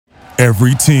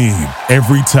Every team,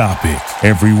 every topic,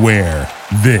 everywhere.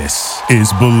 This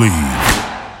is Believe.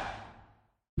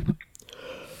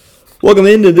 Welcome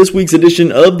into this week's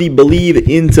edition of the Believe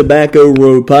in Tobacco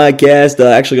Road podcast.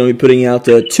 Actually going to be putting out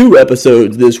 2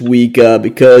 episodes this week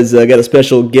because I got a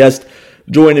special guest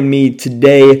joining me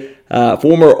today.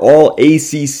 Former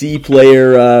All-ACC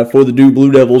player for the Duke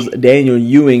Blue Devils, Daniel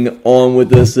Ewing, on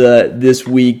with us this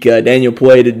week. Daniel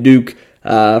played at Duke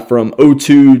from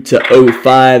 02 to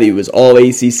 05. He was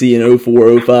All-ACC in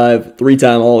 04-05,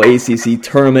 3-time All-ACC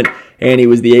tournament, and he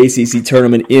was the ACC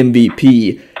tournament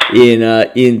MVP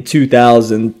in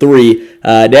 2003.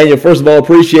 Daniel, first of all,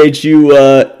 appreciate you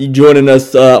joining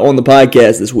us on the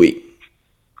podcast this week.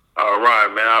 All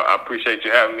right, man. I appreciate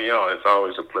you having me on. It's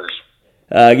always a pleasure.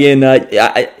 Again,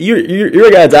 you're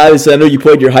a guy that's obviously, I know you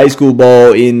played your high school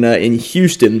ball in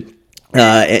Houston,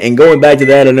 and going back to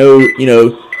that, I know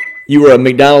you were a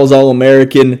McDonald's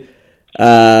All-American. You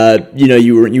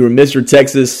were Mr.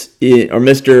 Texas or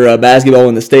Mr. Basketball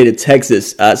in the state of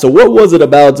Texas. So what was it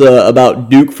about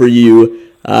Duke for you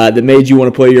that made you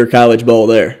want to play your college ball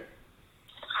there?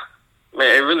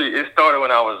 Man, it started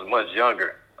when I was much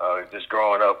younger. Just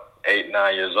growing up, 8,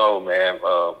 9 years old, man.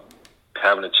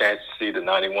 Having a chance to see the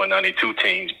 91, 92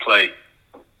 teams play.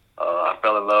 I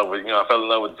fell in love with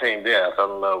the team then. I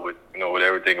fell in love with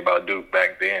everything about Duke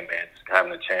back then, man. Just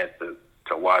having a chance to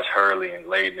watch Hurley and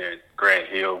Leitner and Grant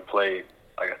Hill play,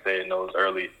 like I said, in those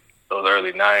early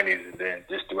 90s, and then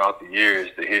just throughout the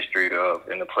years, the history of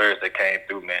and the players that came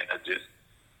through, man, that just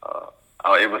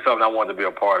it was something I wanted to be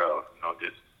a part of.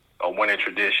 Just a winning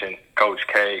tradition, Coach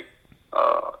K,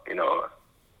 the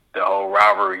whole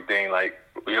rivalry thing, like,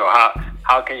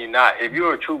 how can you not, if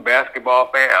you're a true basketball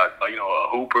fan, a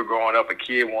hooper growing up, a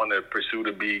kid wanting to pursue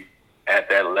to be at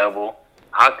that level,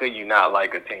 how can you not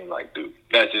like a team like Duke?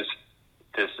 That's just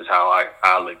how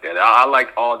I looked at it. I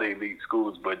liked all the elite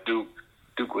schools, but Duke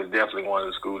was definitely one of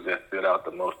the schools that stood out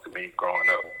the most to me growing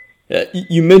up. Yeah,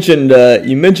 you mentioned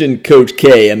Coach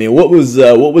K. I mean, what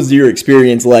was your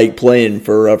experience like playing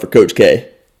for Coach K?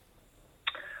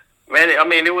 Man, I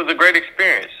mean, it was a great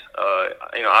experience.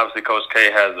 Obviously Coach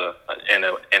K has an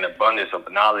abundance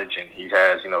of knowledge, and he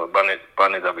has,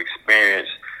 abundance of experience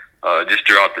just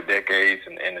throughout the decades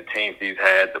and the teams he's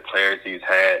had, the players he's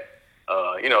had,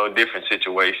 different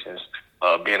situations,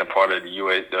 being a part of the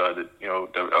U.S., the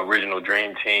original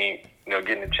Dream Team,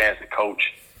 getting a chance to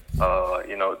coach,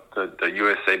 the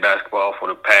USA basketball for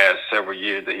the past several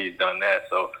years that he's done that.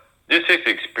 So just his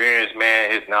experience,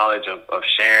 man, his knowledge of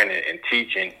sharing and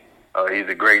teaching. He's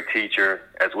a great teacher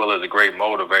as well as a great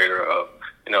motivator of,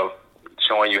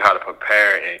 showing you how to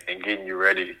prepare and getting you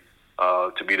ready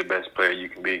to be the best player you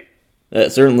can be.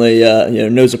 Certainly,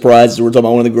 no surprises. We're talking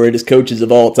about one of the greatest coaches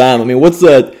of all time. I mean, what's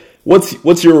your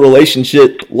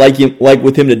relationship like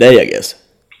with him today, I guess?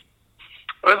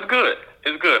 Well, it's good.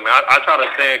 It's good, man. I try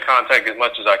to stay in contact as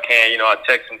much as I can. I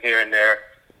text him here and there,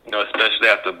 especially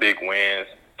after big wins,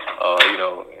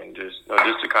 and just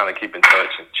to kind of keep in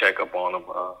touch and check up on him,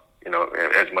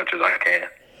 as much as I can.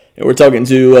 And we're talking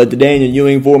to Daniel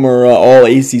Ewing, former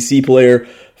All-ACC player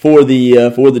for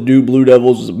the Duke Blue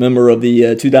Devils, was a member of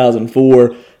the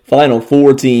 2004 Final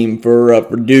Four team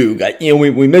for Duke.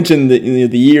 We mentioned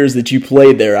the years that you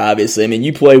played there. Obviously, I mean,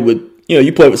 you played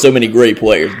with so many great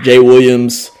players: Jay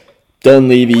Williams,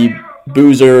 Dunleavy,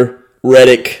 Boozer,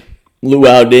 Reddick,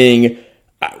 Luau Ding.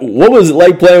 What was it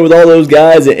like playing with all those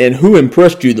guys, and who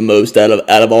impressed you the most out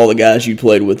of all the guys you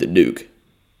played with at Duke?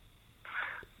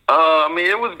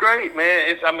 It was great, man.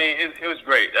 It was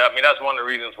great. That's one of the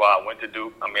reasons why I went to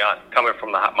Duke. Coming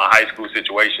from my high school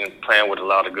situation, playing with a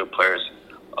lot of good players.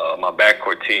 My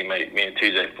backcourt teammate, me and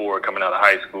TJ Ford, coming out of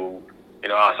high school.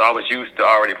 So I was used to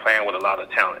already playing with a lot of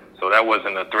talent. So that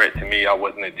wasn't a threat to me. I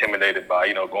wasn't intimidated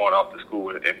by, going off to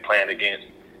school and playing against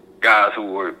guys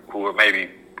who were maybe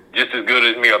just as good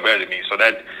as me or better than me. So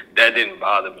that didn't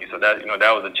bother me. So that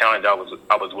that was a challenge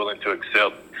I was willing to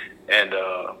accept. And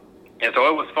so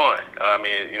it was fun.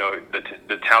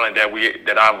 The talent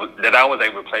that I was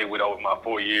able to play with over my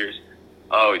 4 years.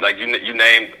 Like you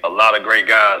named a lot of great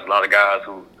guys, a lot of guys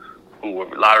who were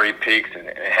lottery picks and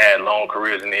had long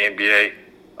careers in the NBA.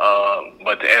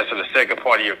 But to answer the second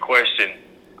part of your question,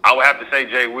 I would have to say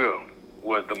Jay Will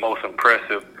was the most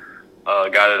impressive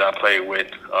guy that I played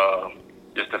with.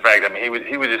 Just the fact, he was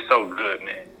just so good,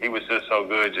 man. He was just so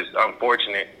good. Just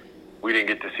unfortunate we didn't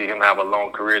get to see him have a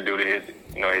long career due to his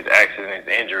accident,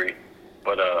 his injury.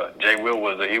 But Jay Will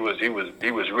was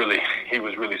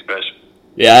really special.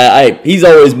 Yeah, he's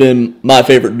always been my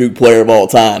favorite Duke player of all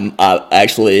time,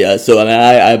 actually. I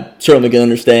certainly can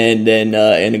understand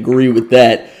and agree with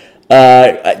that.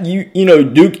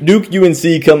 Duke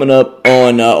UNC coming up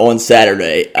on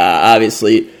Saturday.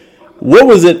 Obviously, what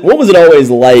was it always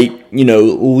like?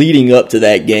 Leading up to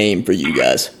that game for you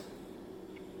guys.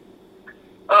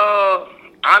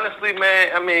 Honestly,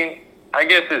 man, I mean, I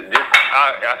guess it's different.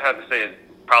 I have to say it's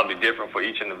probably different for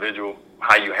each individual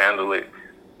how you handle it.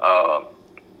 I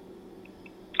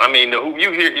mean,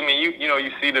 you hear. I mean,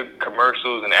 you see the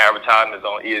commercials and advertisements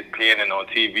on ESPN and on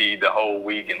TV the whole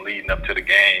week and leading up to the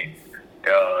game.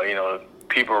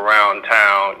 People around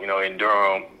town, in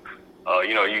Durham,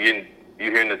 you're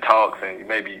hearing the talks and you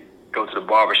maybe go to the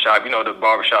barbershop, the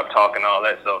barbershop talk and all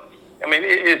that. So, I mean,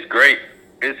 it's great.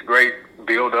 It's great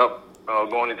build up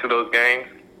going into those games.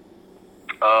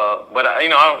 But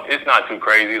it's not too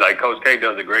crazy. Like Coach K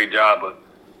does a great job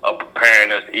of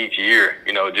preparing us each year.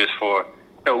 Just for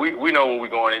we know what we're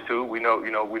going into. We know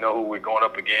who we're going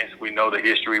up against. We know the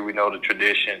history. We know the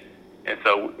tradition, and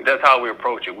so that's how we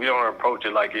approach it. We don't approach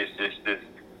it like it's just this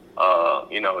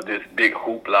this big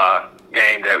hoopla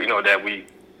game that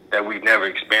we've never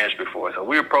experienced before. So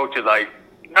we approach it like,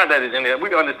 not that it's in there.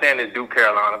 We understand it's Duke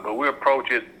Carolina, but we approach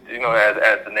it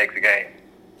as the next game.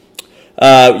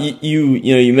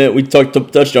 We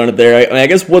touched on it there. I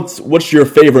guess what's your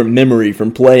favorite memory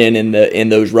from playing in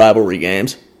those rivalry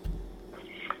games?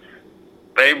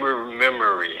 Favorite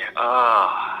memory?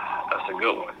 That's a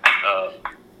good one.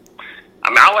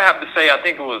 I would have to say I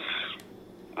think it was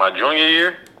my junior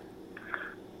year.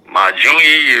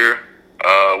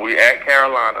 We at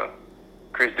Carolina.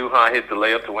 Chris Duhon hit the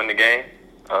layup to win the game.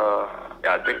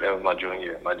 I think that was my junior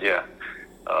year. I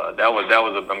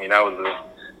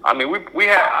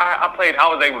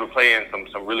was able to play in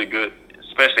some really good,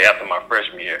 especially after my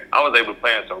freshman year. I was able to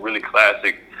play in some really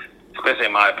classic, especially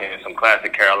in my opinion, some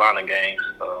classic Carolina games.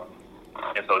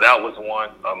 And so that was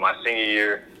one. My senior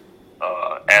year,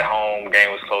 at home,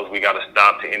 game was close. We got a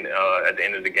stop at the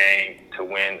end of the game to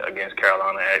win against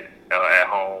Carolina at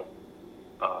home.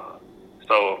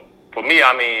 So for me,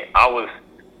 I mean, I was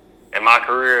in my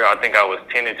career, I think I was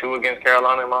 10-2 against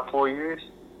Carolina in my 4 years.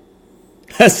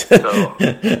 That's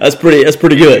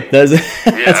pretty good. I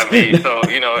mean, so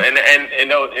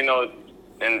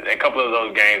and a couple of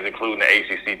those games, including the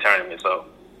ACC tournament. So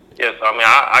yes, I mean,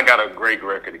 I got a great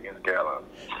record against Carolina.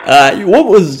 What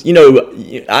was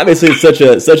obviously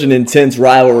it's such an intense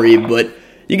rivalry, but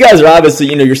you guys are obviously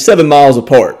you're 7 miles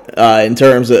apart in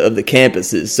terms of the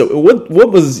campuses. So what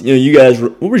was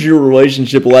what was your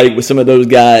relationship like with some of those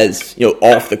guys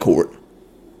off the court?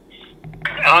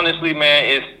 Honestly,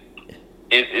 man,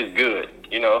 it's good.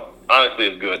 Honestly,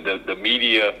 it's good. The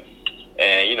media,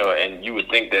 and you would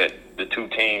think that the two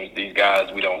teams, these guys,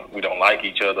 we don't like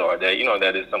each other, or that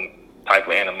that is some type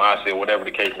of animosity or whatever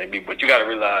the case may be. But you got to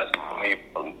realize, I mean,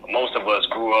 most of us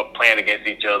grew up playing against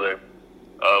each other.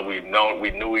 We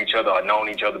knew each other or known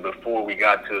each other before we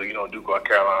got to Duke or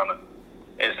Carolina,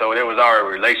 and so there was already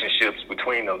relationships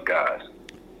between those guys.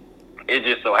 It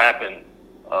just so happened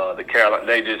the Carolina,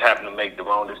 they just happened to make the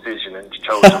wrong decision and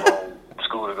chose the wrong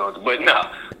school to go to. But no,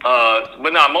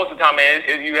 most of the time, man,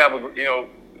 you have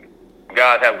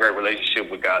guys have a great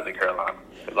relationship with guys in Carolina.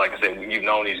 Like I said, you've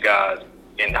known these guys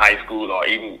in high school or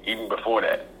even before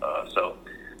that.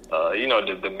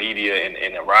 The media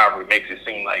and the rivalry makes it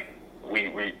seem like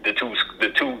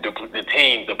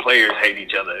the players hate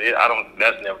each other.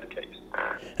 That's never the case.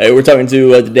 Hey, we're talking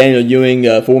to Daniel Ewing,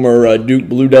 former Duke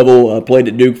Blue Devil, played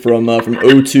at Duke from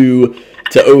 02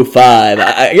 to 05.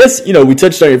 I guess we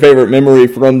touched on your favorite memory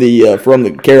from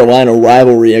the Carolina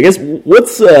rivalry. I guess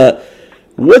what's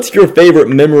your favorite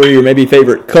memory, or maybe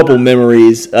favorite couple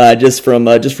memories, just from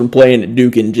playing at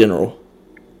Duke in general?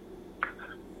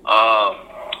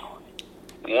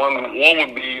 One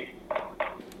would be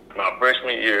my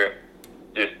freshman year,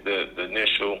 just the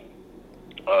initial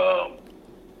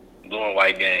blue and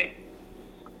white game.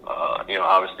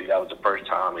 Obviously that was the first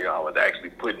time I was actually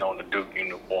putting on the Duke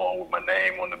uniform with my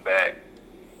name on the back.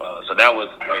 So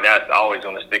that's always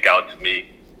going to stick out to me.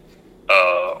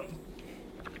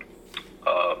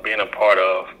 Being a part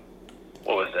of,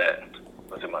 what was that?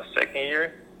 Was it my second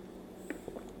year?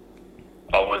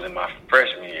 Or was it my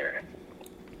freshman year?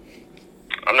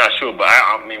 I'm not sure, but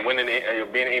I mean,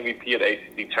 being MVP of the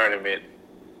ACC tournament,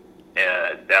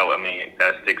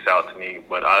 that sticks out to me.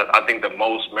 But I think the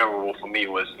most memorable for me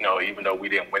was, even though we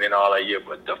didn't win it all that year,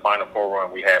 but the Final Four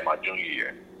run we had my junior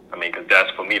year. I mean, because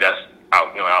that's one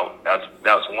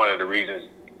of the reasons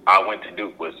I went to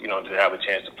Duke was, to have a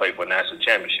chance to play for national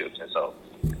championships. And so,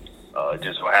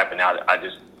 just so happened I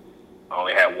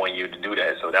only had 1 year to do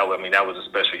that. So that was a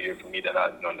special year for me that I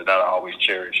always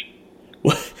cherish.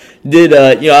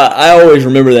 I always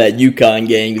remember that UConn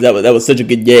game because that was such a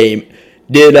good game.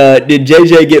 Did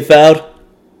JJ get fouled?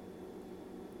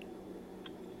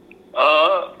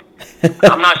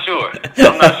 I'm not sure.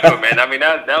 Man. I mean,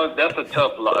 that's a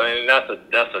tough loss. I mean, that's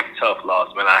a tough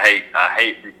loss, man. I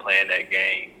hate replaying that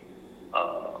game.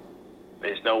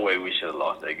 There's no way we should have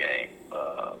lost that game.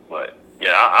 But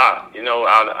yeah,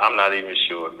 I'm not even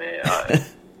sure, man.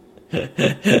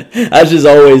 I just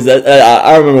always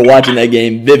I remember watching that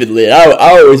game vividly. I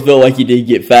always felt like he did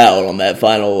get fouled on that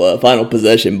final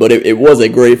possession, but it was a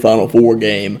great Final Four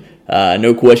game.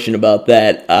 No question about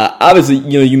that. Obviously,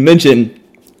 you mentioned.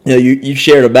 You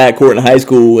shared a backcourt in high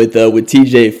school with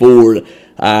T.J. Ford.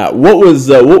 What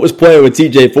was playing with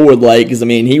T.J. Ford like? Because I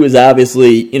mean, he was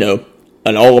obviously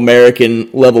an All-American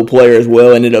level player as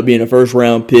well. Ended up being a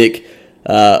first-round pick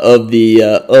of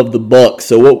the Bucks.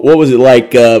 So what was it like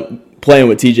playing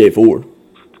with T.J. Ford?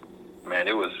 Man,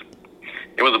 it was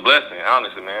a blessing.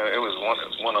 Honestly, man, it was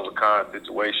one of a kind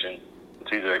situation.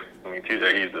 T.J.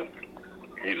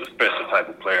 he's a special type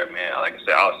of player, man. Like I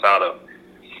said, outside of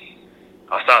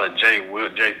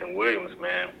Jason Williams,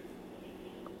 man,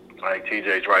 like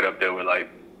TJ's right up there with like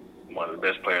one of the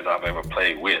best players I've ever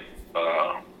played with.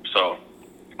 So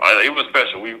it was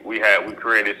special. We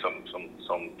created some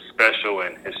special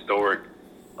and historic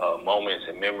moments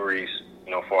and memories,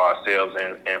 for ourselves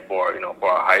and for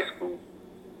our high school.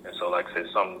 And so, like I said,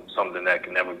 something that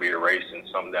can never be erased, and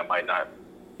something that might not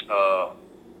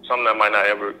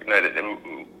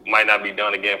might not be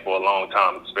done again for a long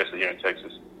time, especially here in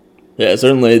Texas. Yeah,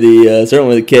 certainly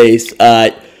the case.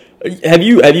 Have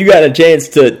you got a chance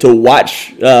to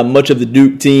watch much of the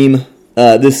Duke team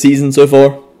this season so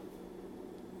far?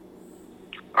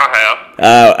 I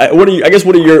have. What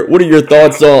are your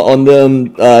thoughts on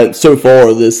them so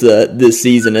far this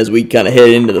season as we kind of head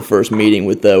into the first meeting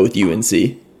with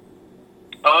UNC?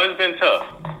 Oh, it's been tough.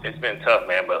 It's been tough,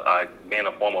 man. But being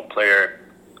a former player,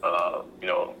 being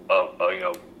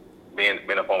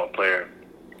a former player,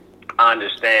 I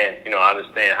understand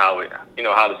how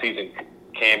the season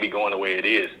can be going the way it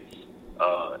is.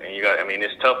 And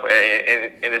it's tough,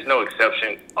 and it's no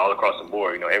exception all across the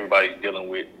board. Everybody's dealing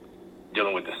with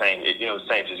the same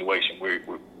situation.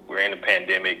 We're in a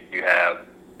pandemic. You have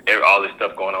all this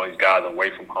stuff going on. These guys are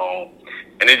away from home,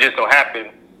 and it just so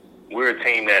happened we're a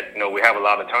team that we have a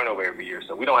lot of turnover every year,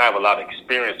 so we don't have a lot of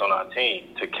experience on our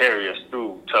team to carry us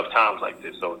through tough times like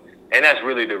this. So, and that's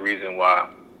really the reason why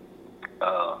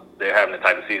they're having the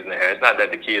type of season they have. It's not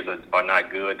that the kids are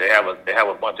not good. They have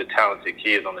a bunch of talented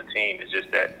kids on the team. It's just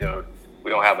that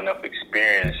we don't have enough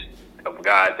experience of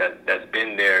guys that's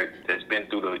been there, that's been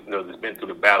through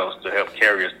the battles to help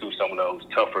carry us through some of those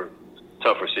tougher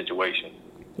situations.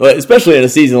 Well, especially in a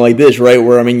season like this, right?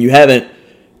 Where I mean,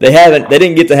 they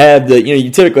didn't get to have you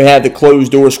typically have the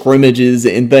closed door scrimmages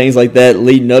and things like that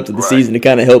leading up to the season to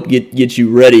kind of help get you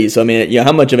ready. So I mean,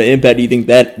 how much of an impact do you think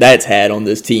that's had on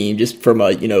this team, just from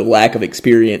a lack of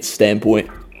experience standpoint?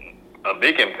 A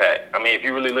big impact. I mean, if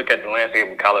you really look at the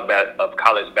landscape of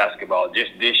college basketball,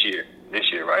 just this year,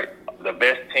 right? The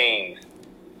best teams,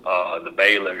 the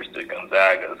Baylors, the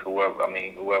Gonzagas,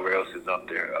 whoever else is up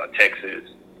there, Texas,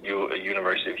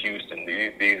 University of Houston.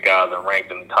 These guys are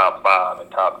ranked in the top 5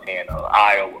 and top 10.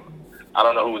 Iowa. I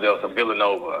don't know who else.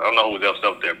 Villanova. I don't know who else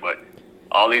up there, but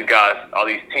all these guys, all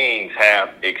these teams have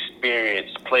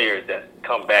experienced players that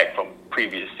come back from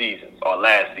previous seasons or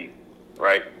last season,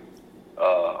 right?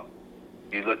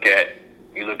 You look at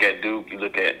Duke. You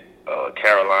look at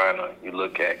Carolina. You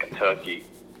look at Kentucky.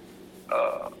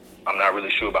 I'm not really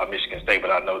sure about Michigan State, but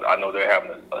I know they're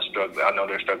having a struggle. I know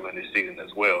they're struggling this season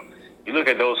as well. You look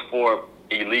at those 4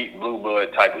 elite blue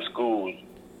blood type of schools,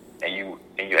 and you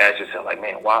ask yourself, like,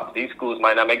 man, wow, these schools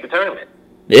might not make the tournament.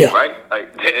 Yeah. Right?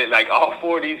 Like all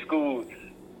 4 of these schools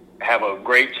have a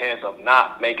great chance of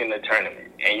not making the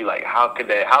tournament. And you're like, how can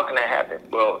that happen?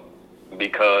 Well,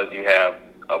 because you have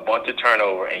a bunch of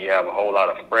turnover and you have a whole lot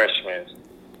of freshmen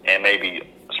and maybe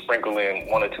sprinkle in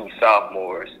 1 or 2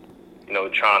 sophomores,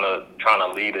 trying to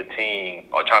lead a team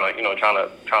or trying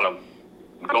to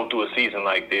go through a season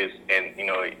like this, and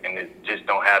they just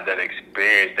don't have that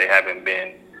experience. They haven't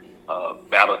been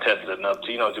battle tested enough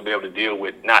to be able to deal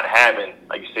with not having,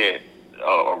 like you said,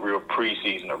 a real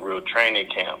preseason, a real training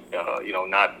camp.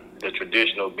 Not the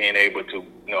traditional being able to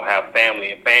have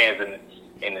family and fans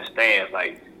in the stands.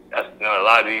 Like that's a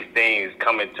lot of these things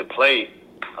come into play.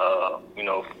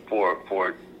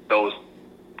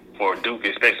 For Duke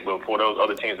especially, but for those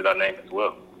other teams that I named as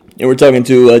well. And we're talking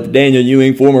to Daniel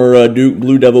Ewing, former Duke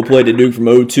Blue Devil, played at Duke from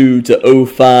 2002 to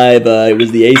 2005. It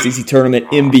was the ACC tournament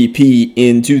MVP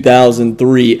in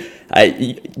 2003.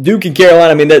 Duke and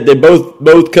Carolina, I mean, they're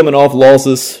both coming off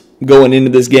losses going into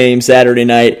this game Saturday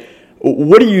night.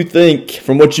 What do you think,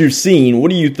 from what you've seen,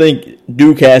 what do you think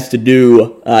Duke has to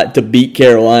do to beat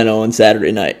Carolina on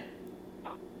Saturday night?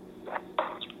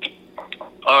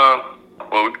 Well,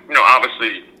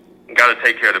 obviously, we got to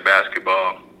take care of the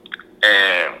basketball,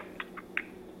 and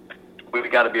we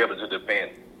got to be able to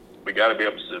defend. We got to be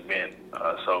able to defend.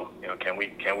 So, can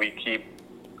we keep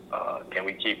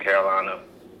Carolina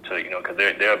to, because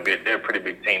they're a pretty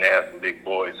big team. They have some big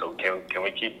boys. So can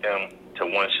we keep them to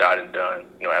one shot and done?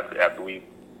 After we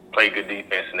play good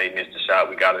defense and they miss the shot,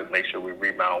 we got to make sure we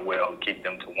rebound well and keep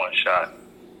them to one shot.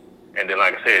 And then,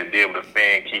 like I said, be able to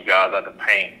defend, keep guys out the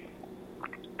paint,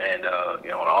 and on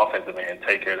the offensive end,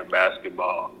 take care of the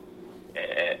basketball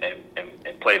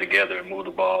and play together and move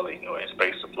the ball, and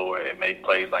space the floor and make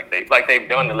plays like they've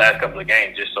done the last couple of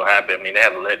games. Just so happen, they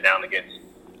had a letdown against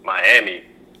Miami.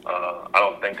 I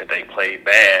don't think that they played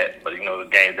bad, but the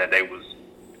games that they was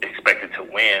expected to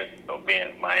win,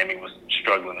 being Miami was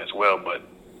struggling as well. But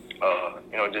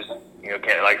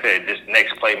like I said, just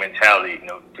next play mentality.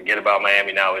 Forget about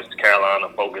Miami now. It's Carolina.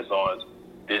 Focus on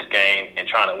this game and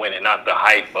trying to win it, not the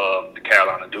hype of the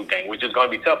Carolina Duke game, which is going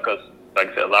to be tough because, like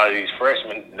I said, a lot of these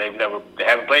freshmen they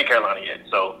haven't played Carolina yet.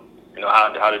 So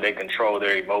how do they control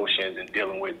their emotions and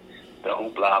dealing with the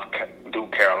hoopla of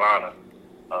Duke Carolina?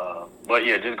 But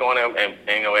yeah, just going there and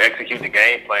execute the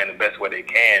game plan the best way they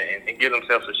can and give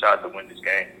themselves a shot to win this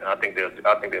game. And I think they'll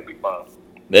be fun.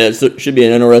 Yeah, it should be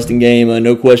an interesting game,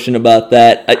 no question about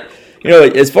that.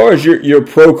 As far as your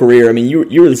pro career,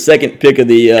 you were the second pick of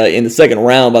the in the second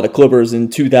round by the Clippers in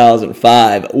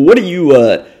 2005. What do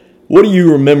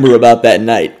you remember about that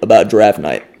night, about draft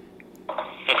night?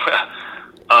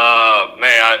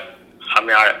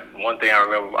 One thing I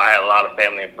remember, I had a lot of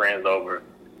family and friends over.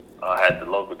 I had the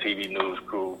local TV news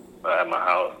crew at my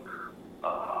house.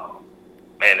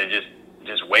 They're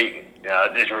just waiting. I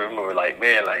just remember, all right,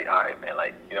 man,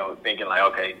 thinking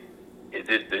okay, is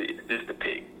this the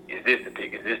pick? Is this the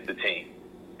pick? Is this the team?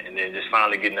 And then just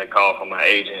finally getting a call from my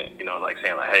agent,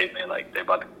 saying hey, man, they're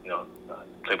about to,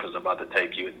 Clippers are about to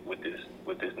take you with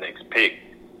this next pick.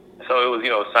 So it was,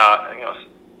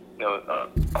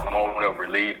 a moment of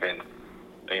relief and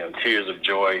tears of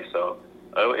joy. So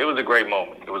it was a great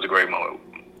moment.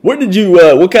 Where did you?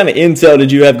 What kind of intel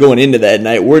did you have going into that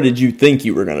night? Where did you think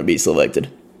you were going to be selected?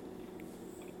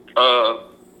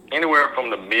 Anywhere from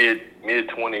the mid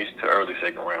 20s to early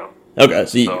second round. Okay,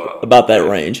 so about that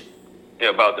range. Yeah,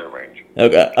 about that range.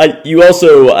 Okay. You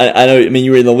also, I know,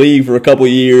 you were in the league for a couple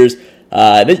of years.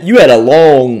 You had a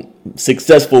long,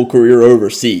 successful career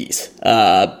overseas.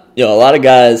 A lot of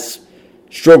guys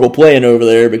struggle playing over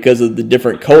there because of the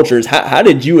different cultures. How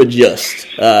did you adjust,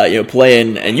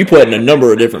 playing, and you played in a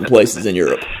number of different places in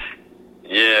Europe?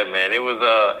 Yeah, man, it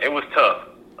was tough.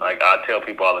 Like I tell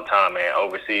people all the time, man,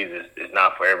 overseas is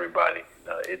not for everybody.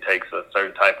 It takes a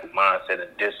certain type of mindset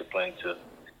and discipline to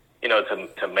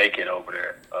make it over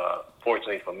there.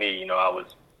 Fortunately for me, I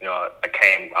was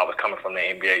coming from the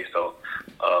NBA, so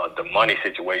the money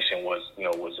situation was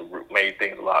made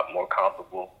things a lot more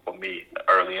comfortable for me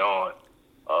early on.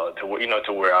 To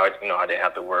where I didn't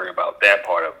have to worry about that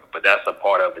part of it. But that's a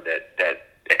part of it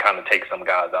that kind of takes some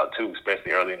guys out too,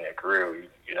 especially early in their career.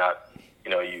 You're not,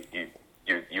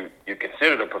 you're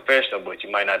considered a professional, but you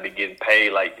might not be getting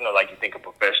paid like you think a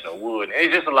professional would. And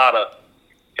it's just a lot of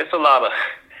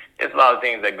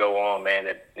things that go on, man,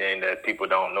 that people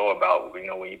don't know about, when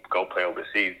you go play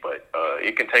overseas. But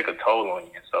it can take a toll on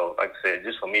you. So, like I said,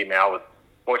 just for me, man, I was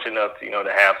fortunate enough to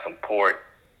to have support.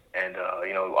 And,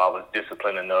 I was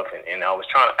disciplined enough, and I was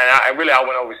trying to, and I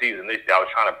went overseas initially. I was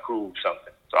trying to prove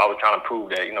something. So I was trying to prove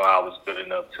that, I was good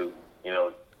enough to,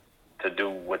 to do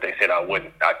what they said I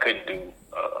couldn't do,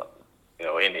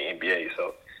 in the NBA.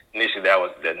 So initially that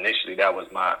was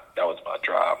my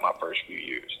drive, my first few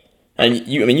years. And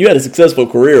you had a successful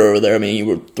career over there.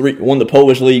 You won the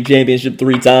Polish League championship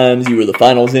 3 times. You were the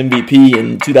Finals MVP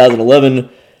in 2011.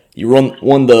 You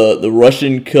won the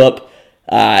Russian Cup.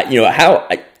 I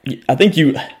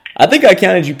think I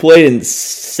counted you played in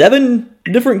 7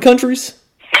 different countries.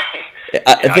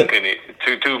 I couldn't.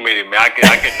 Too many. Man. I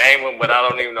could name them, but I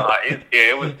don't even know how.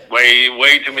 It was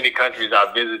way too many countries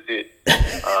I visited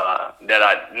that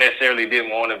I necessarily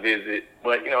didn't want to visit.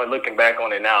 But looking back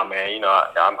on it now, man,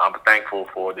 I'm thankful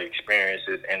for the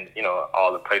experiences and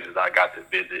all the places I got to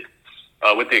visit,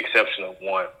 with the exception of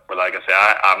one. But like I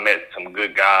said, I met some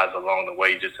good guys along the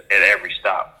way, just at every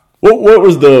stop. What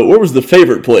was the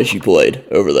favorite place you played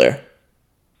over there?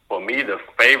 For me, the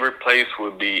favorite place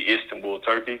would be Istanbul,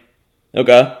 Turkey.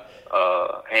 Okay.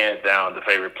 Hands down, the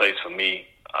favorite place for me.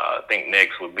 I think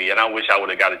next would be, and I wish I would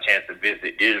have got a chance to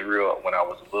visit Israel when I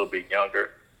was a little bit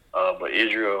younger. But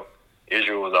Israel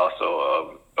Israel was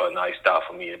also a nice stop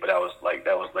for me, but that was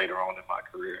later on in my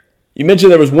career. You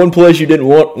mentioned there was one place you didn't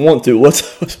want to. What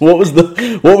was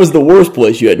the worst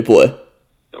place you had to play?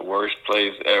 The worst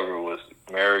place ever was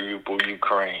Mariupol,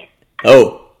 Ukraine.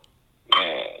 Oh.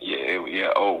 Man,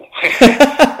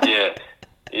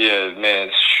 man,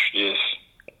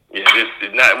 this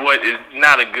is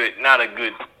not a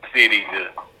good city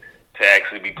to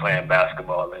actually be playing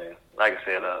basketball in. Like I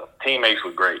said, teammates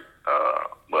were great,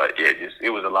 but it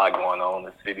was a lot going on.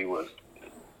 The city was,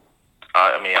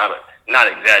 I'm not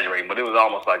exaggerating, but it was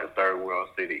almost like a third world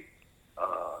city,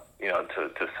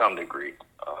 to some degree.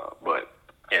 But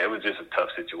yeah, it was just a tough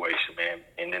situation, man.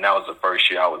 And then that was the first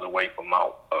year I was away from my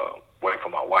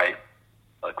wife,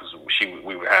 because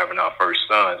we were having our first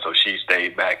son, so she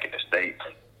stayed back in the States,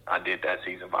 and I did that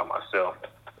season by myself.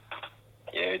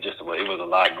 Yeah, it was a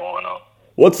lot going on.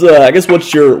 What's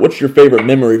your favorite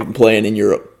memory from playing in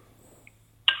Europe?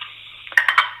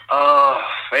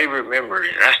 Favorite memory?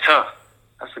 That's tough.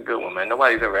 That's a good one, man.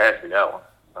 Nobody's ever asked me that one.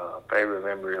 Favorite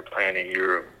memory of playing in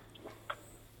Europe?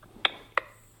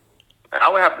 I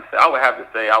would have to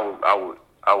say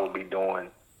I would be doing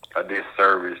a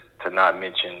disservice to not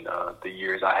mention the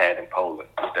years I had in Poland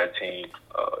with that team.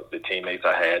 The teammates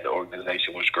I had, the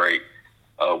organization was great.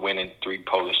 Winning 3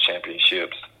 Polish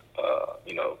championships.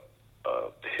 The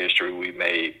history we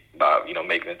made by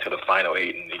making it to the Final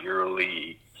 8 in the Euro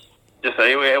League.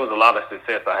 It was a lot of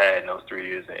success I had in those 3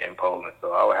 years in Poland.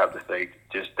 So I would have to say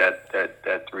just that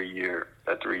 3-year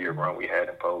run we had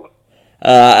in Poland.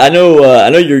 I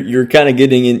know you're kind of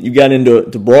getting in. You got into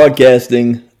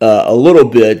broadcasting a little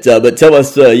bit, but tell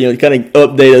us, kind of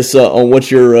update us on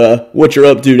what you're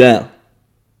up to now.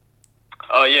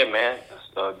 Oh yeah, man.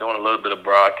 Just, doing a little bit of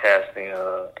broadcasting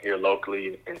here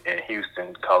locally in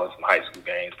Houston, calling some high school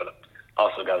games, but I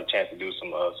also got a chance to do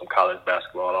some college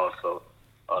basketball also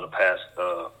the past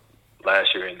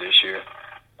last year and this year.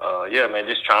 Yeah, man,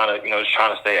 just trying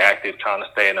to stay active, trying to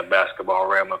stay in the basketball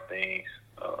realm of things.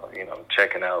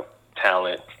 Checking out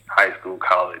talent, high school,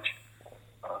 college.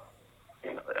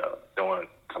 Doing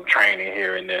some training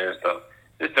here and there. So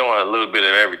just doing a little bit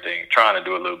of everything. Trying to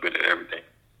do a little bit of everything.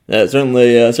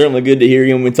 Certainly good to hear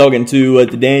you. And we're talking to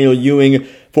Daniel Ewing,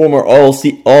 former All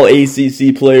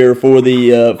ACC player for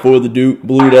the Duke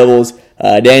Blue Devils.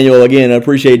 Daniel, again, I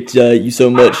appreciate you so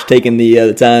much taking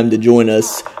the time to join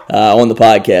us on the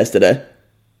podcast today.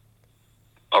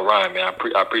 All right, man.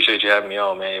 I appreciate you having me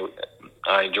on, man.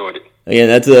 I enjoyed it. Again,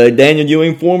 that's Daniel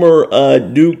Ewing, former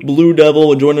Duke Blue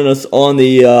Devil, joining us on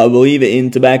the Believe in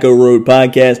Tobacco Road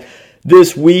podcast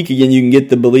this week. Again, you can get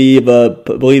the Believe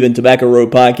in Tobacco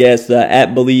Road podcast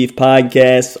at Believe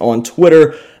Podcasts on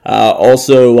Twitter.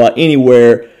 Also,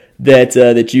 anywhere that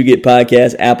you get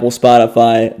podcasts, Apple,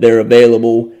 Spotify, they're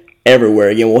available everywhere.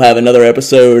 Again, we'll have another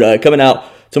episode coming out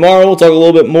tomorrow. We'll talk a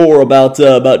little bit more about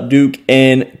Duke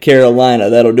and Carolina.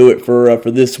 That'll do it for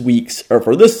this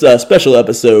special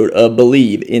episode of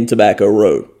Believe in Tobacco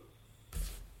Road.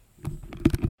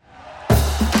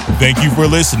 Thank you for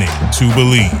listening to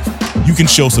Believe. You can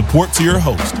show support to your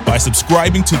host by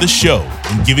subscribing to the show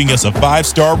and giving us a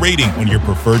 5-star rating on your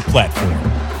preferred platform.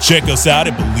 Check us out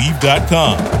at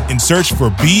Believe.com and search for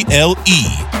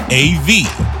BLEAV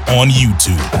on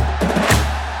YouTube.